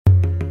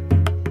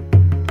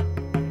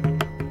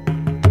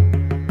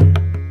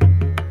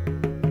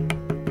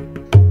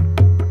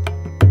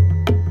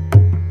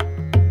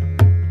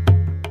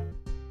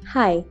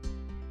Hi,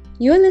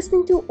 you're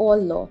listening to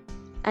All Law,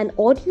 an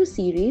audio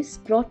series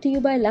brought to you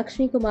by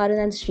Lakshmi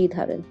Kumaran and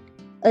Sridharan,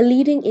 a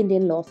leading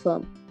Indian law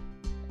firm.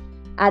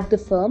 At the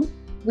firm,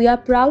 we are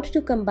proud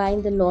to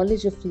combine the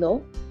knowledge of law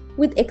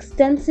with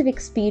extensive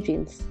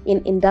experience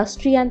in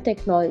industry and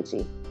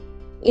technology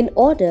in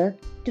order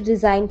to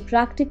design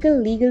practical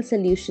legal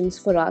solutions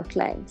for our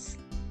clients.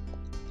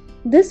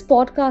 This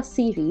podcast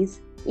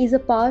series is a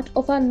part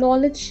of our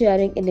knowledge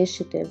sharing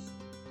initiative,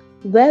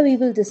 where we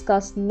will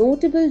discuss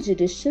notable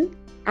judicial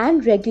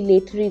and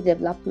regulatory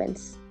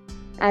developments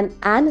and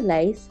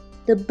analyze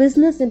the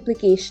business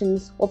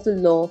implications of the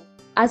law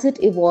as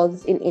it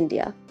evolves in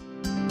India.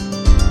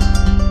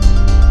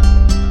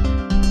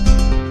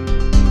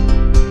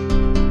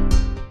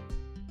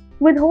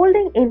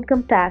 Withholding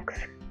income tax,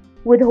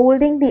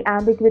 withholding the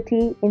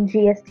ambiguity in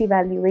GST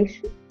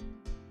valuation.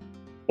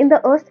 In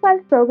the erstwhile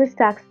service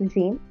tax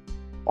regime,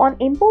 on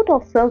import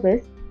of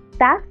service,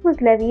 tax was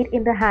levied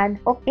in the hands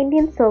of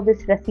Indian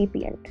service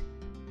recipient.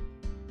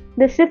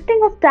 The shifting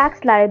of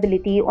tax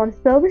liability on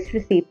service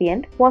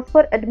recipient was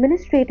for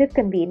administrative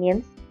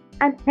convenience,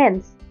 and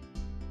hence,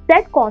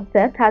 said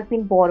concept has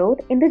been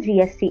borrowed in the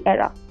GST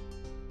era.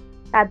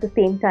 At the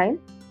same time,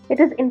 it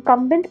is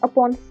incumbent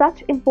upon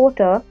such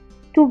importer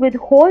to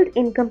withhold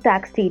income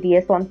tax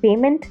TDS on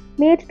payment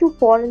made to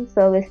foreign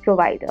service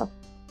provider.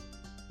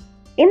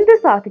 In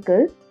this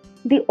article,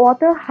 the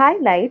author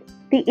highlights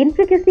the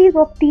intricacies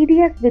of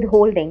TDS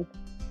withholding,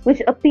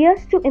 which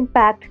appears to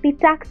impact the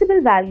taxable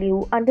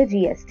value under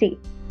GST.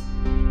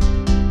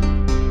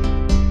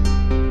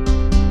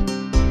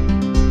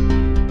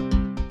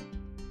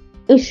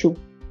 Issue: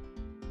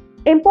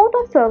 import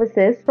of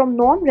services from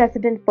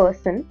non-resident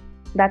person,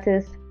 that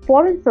is,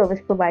 foreign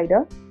service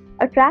provider,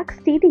 attracts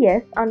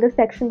TDS under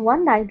Section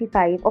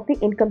 195 of the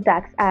Income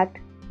Tax Act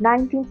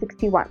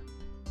 1961.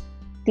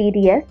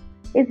 TDS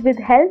is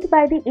withheld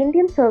by the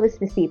Indian service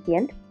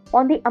recipient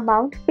on the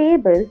amount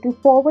payable to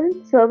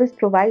foreign service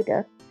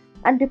provider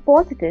and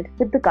deposited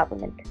with the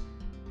government.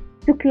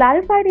 To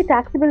clarify the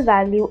taxable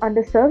value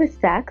under service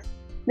tax,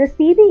 the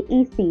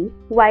CBEC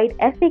Wide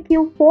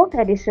FAQ 4th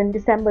edition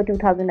December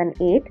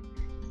 2008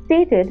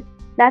 stated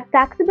that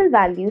taxable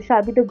value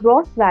shall be the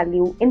gross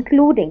value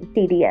including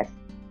TDS.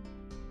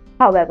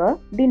 However,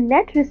 the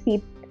net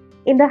receipt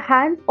in the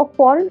hands of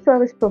foreign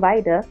service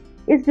provider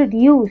is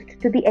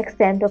reduced to the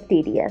extent of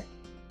TDS.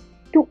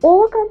 To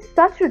overcome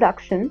such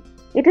reduction,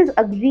 it is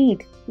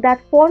agreed that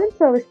foreign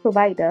service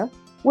provider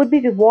would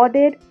be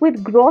rewarded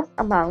with gross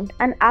amount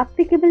and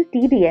applicable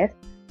TDS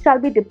shall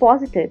be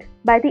deposited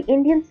by the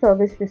Indian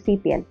service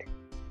recipient.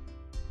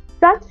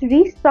 Such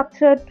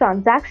restructured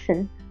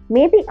transaction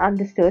may be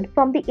understood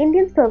from the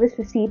Indian service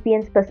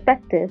recipient's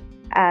perspective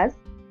as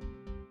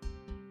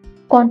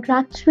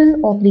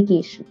contractual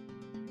obligation.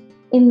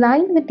 In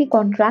line with the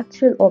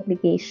contractual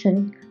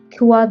obligation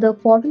toward the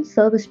foreign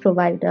service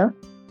provider,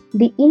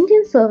 the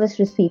Indian service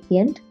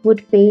recipient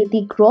would pay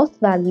the gross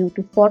value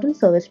to foreign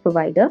service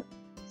provider,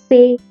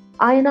 say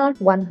INR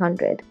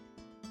 100.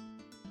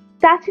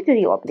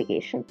 Statutory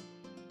obligation.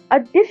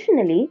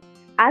 Additionally,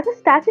 as a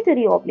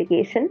statutory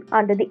obligation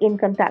under the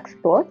income tax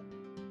clause,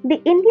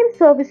 the Indian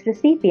service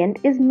recipient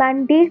is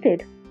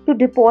mandated to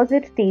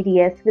deposit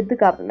TDS with the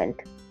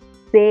government,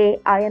 say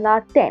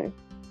INR 10.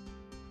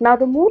 Now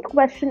the moot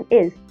question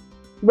is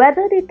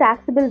whether the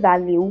taxable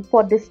value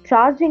for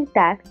discharging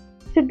tax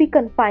should be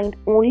confined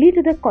only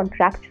to the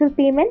contractual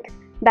payment,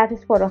 that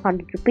is for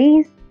 100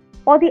 rupees,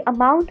 or the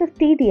amount of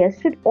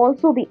TDS should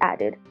also be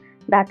added,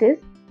 that is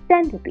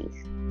 10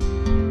 rupees.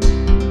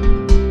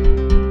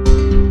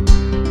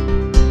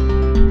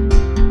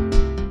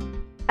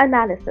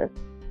 Analysis.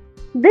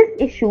 This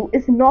issue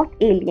is not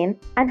alien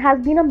and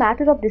has been a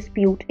matter of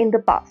dispute in the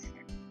past.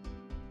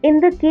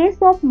 In the case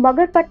of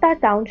Magarpatta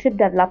Township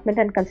Development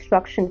and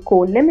Construction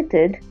Co.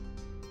 Limited,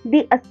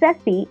 the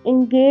assessee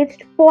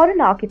engaged foreign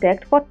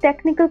architect for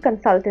technical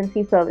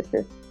consultancy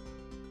services.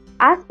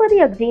 As per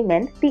the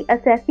agreement, the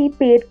assessee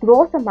paid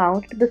gross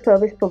amount to the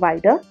service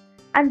provider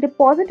and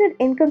deposited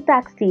income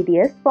tax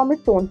TDS from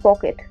its own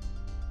pocket.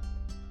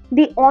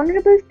 The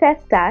Honorable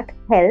CESTAT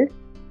held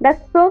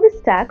that service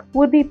tax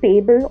would be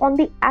payable on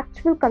the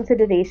actual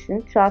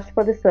consideration charged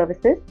for the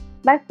services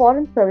by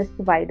foreign service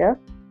provider,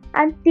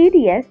 and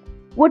TDS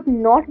would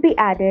not be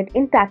added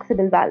in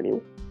taxable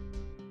value.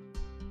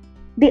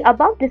 The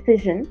above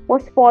decision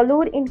was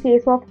followed in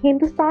case of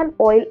Hindustan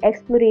Oil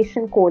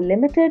Exploration Co.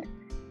 Limited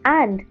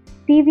and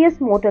TVS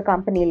Motor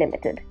Company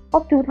Limited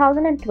of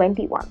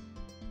 2021.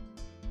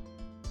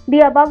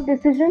 The above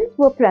decisions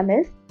were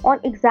premised on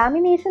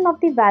examination of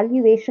the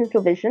valuation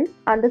provision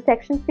under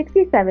Section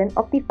 67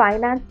 of the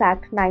Finance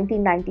Act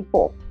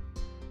 1994.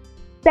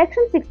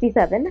 Section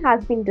 67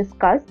 has been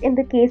discussed in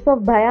the case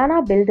of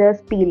Bhayana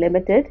Builders P.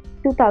 Limited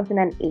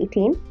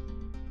 2018.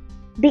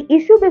 The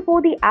issue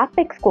before the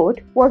Apex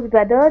Court was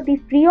whether the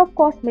free of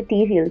cost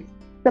materials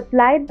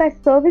supplied by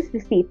service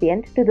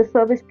recipient to the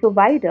service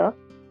provider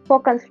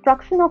for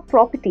construction of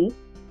property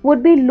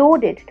would be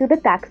loaded to the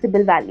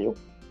taxable value.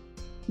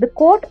 The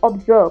court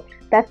observed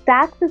that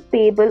tax is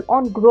payable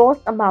on gross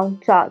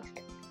amount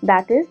charged,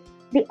 that is,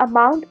 the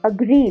amount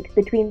agreed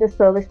between the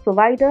service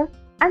provider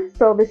and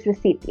service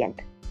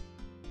recipient.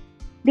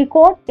 The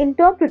court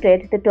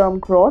interpreted the term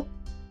gross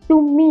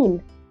to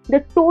mean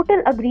the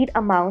total agreed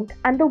amount,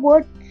 and the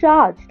word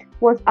charged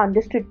was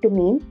understood to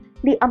mean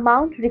the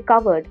amount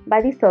recovered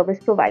by the service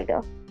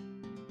provider.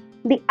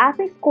 The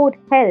Apex Code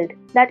held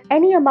that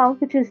any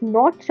amount which is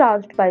not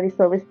charged by the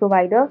service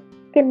provider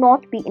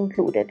cannot be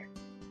included.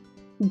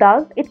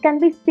 Thus, it can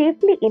be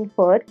safely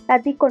inferred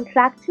that the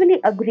contractually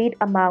agreed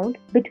amount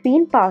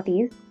between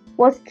parties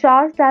was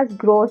charged as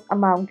gross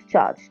amount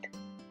charged.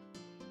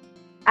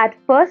 At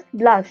first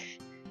blush,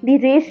 the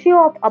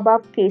ratio of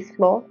above case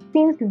law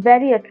seems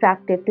very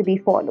attractive to be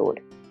followed.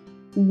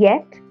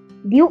 Yet,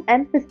 due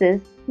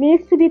emphasis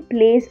needs to be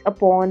placed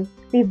upon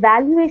the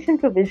valuation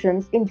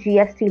provisions in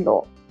GST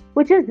law,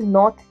 which is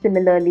not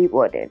similarly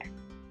worded.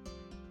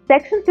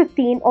 Section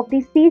 15 of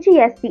the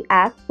CGST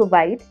Act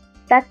provides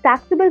that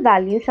taxable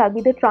value shall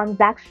be the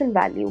transaction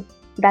value,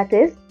 that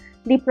is,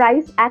 the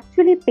price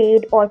actually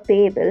paid or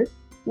payable,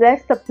 where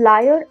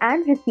supplier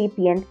and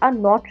recipient are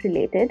not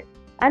related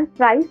and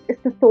price is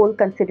the sole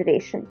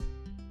consideration.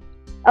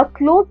 A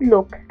close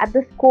look at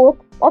the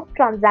scope of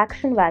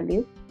transaction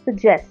value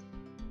suggests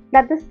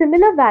that the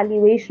similar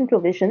valuation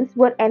provisions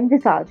were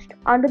envisaged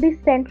under the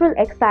Central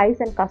Excise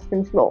and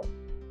Customs Law.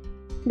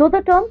 Though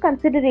the term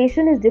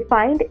consideration is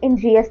defined in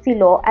GST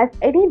law as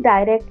any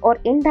direct or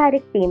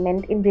indirect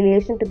payment in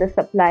relation to the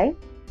supply,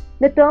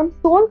 the term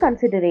sole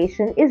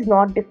consideration is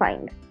not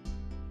defined.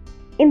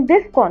 In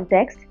this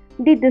context,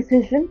 the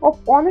decision of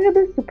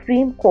Honorable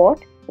Supreme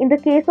Court in the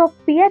case of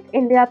Fiat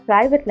India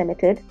Private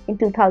Limited in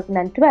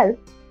 2012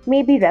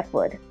 may be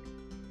referred.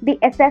 The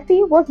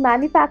SFE was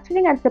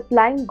manufacturing and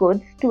supplying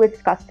goods to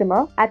its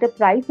customer at a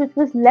price which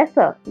was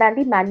lesser than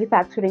the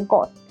manufacturing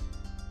cost.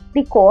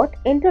 The court,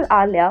 inter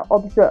alia,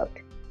 observed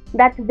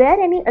that where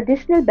any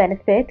additional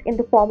benefit in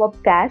the form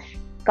of cash,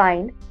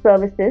 kind,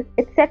 services,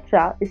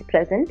 etc. is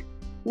present,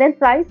 then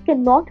price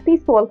cannot be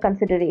sole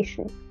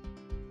consideration.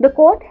 The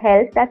court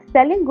held that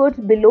selling goods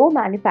below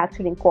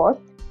manufacturing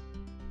cost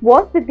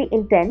was with the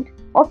intent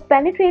of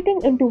penetrating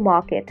into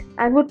market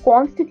and would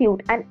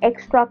constitute an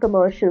extra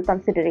commercial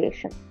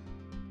consideration.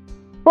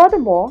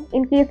 Furthermore,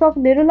 in case of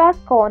Nirula's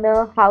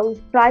Corner House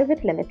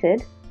Private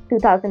Limited,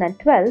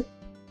 2012,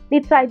 the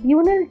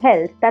tribunal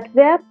held that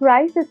where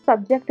price is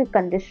subject to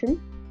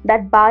condition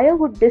that buyer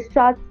would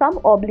discharge some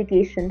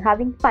obligation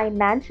having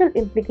financial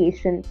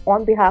implication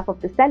on behalf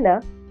of the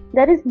seller,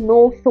 there is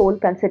no sole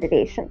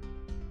consideration.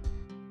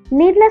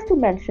 Needless to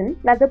mention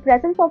that the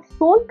presence of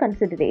sole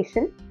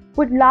consideration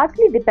would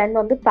largely depend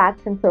on the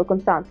facts and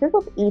circumstances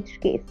of each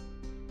case.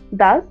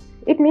 Thus,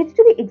 it needs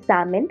to be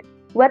examined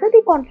whether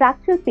the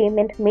contractual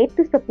payment made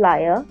to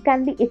supplier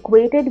can be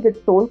equated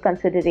with sole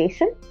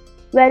consideration,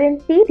 wherein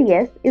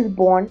TDS is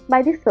borne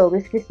by the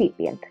service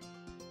recipient.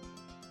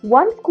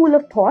 One school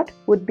of thought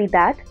would be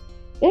that,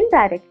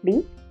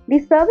 indirectly, the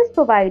service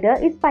provider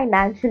is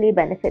financially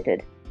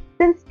benefited,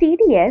 since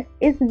TDS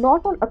is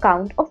not on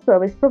account of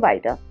service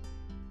provider.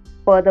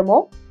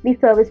 Furthermore, the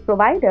service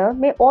provider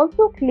may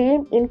also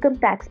claim income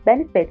tax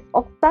benefits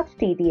of such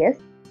TDS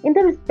in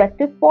the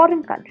respective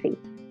foreign country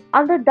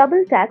under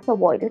double tax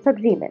avoidance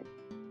agreement.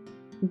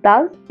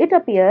 Thus, it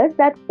appears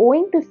that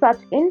owing to such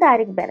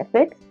indirect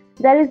benefits,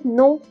 there is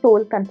no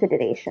sole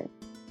consideration.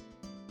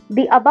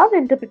 The above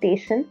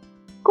interpretation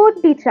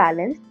could be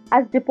challenged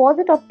as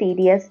deposit of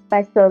TDS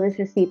by service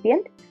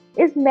recipient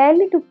is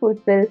merely to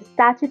fulfill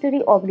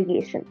statutory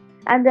obligation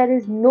and there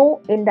is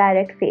no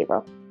indirect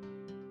favor.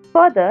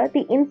 Further,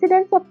 the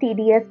incidence of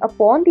TDS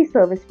upon the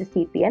service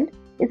recipient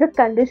is a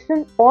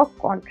condition of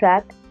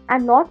contract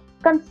and not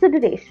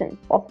consideration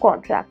of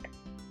contract.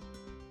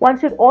 One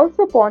should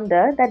also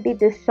ponder that the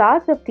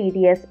discharge of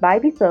TDS by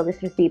the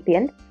service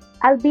recipient,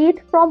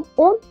 albeit from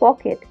own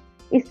pocket,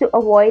 is to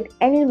avoid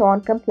any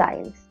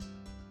non-compliance.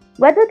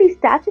 Whether the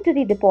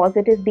statutory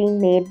deposit is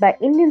being made by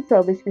Indian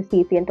service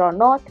recipient or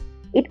not,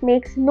 it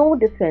makes no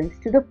difference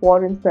to the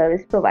foreign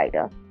service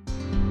provider.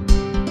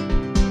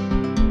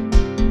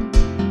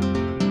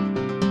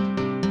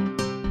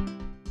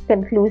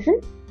 Conclusion: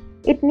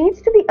 it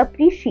needs to be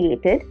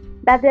appreciated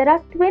that there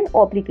are twin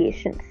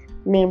obligations,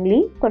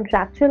 namely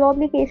contractual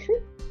obligation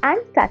and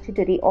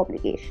statutory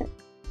obligation.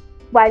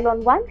 While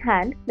on one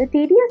hand, the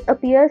TDS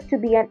appears to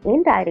be an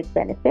indirect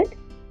benefit,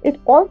 it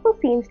also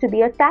seems to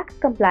be a tax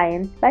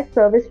compliance by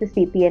service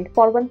recipient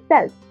for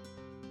oneself.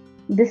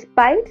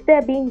 Despite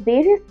there being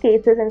various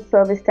cases in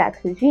service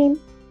tax regime,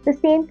 the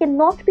same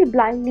cannot be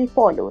blindly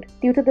followed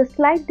due to the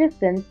slight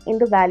difference in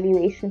the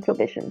valuation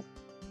provisions.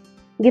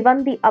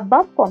 Given the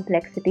above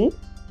complexity,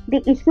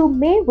 the issue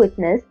may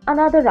witness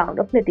another round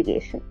of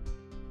litigation.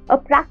 A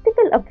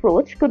practical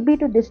approach could be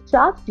to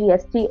discharge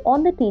GST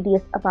on the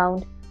TDS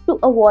amount to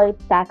avoid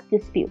tax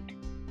dispute.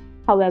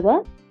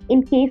 However,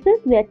 in cases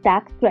where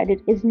tax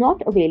credit is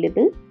not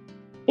available,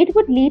 it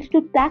would lead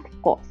to tax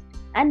cost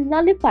and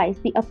nullifies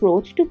the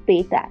approach to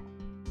pay tax.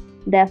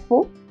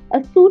 Therefore,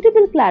 a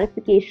suitable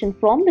clarification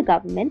from the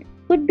government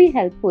could be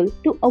helpful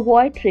to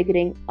avoid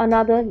triggering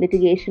another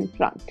litigation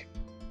front.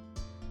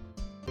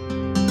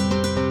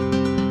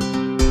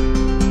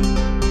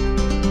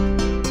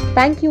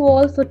 Thank you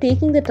all for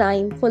taking the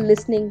time for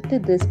listening to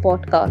this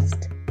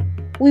podcast.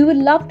 We would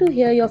love to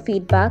hear your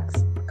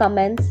feedbacks,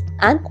 comments,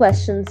 and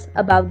questions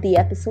about the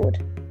episode.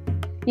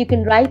 You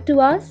can write to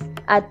us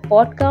at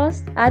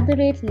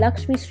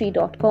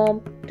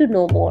podcast@lakshmishree.com to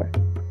know more.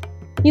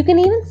 You can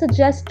even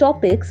suggest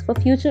topics for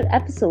future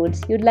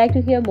episodes you'd like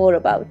to hear more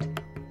about.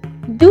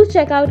 Do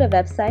check out our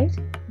website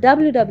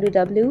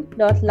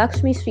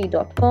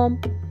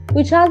www.lakshmishree.com,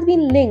 which has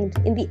been linked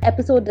in the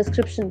episode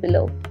description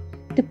below,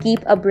 to keep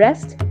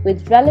abreast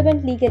with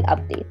relevant legal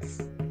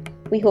updates.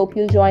 We hope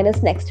you'll join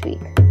us next week.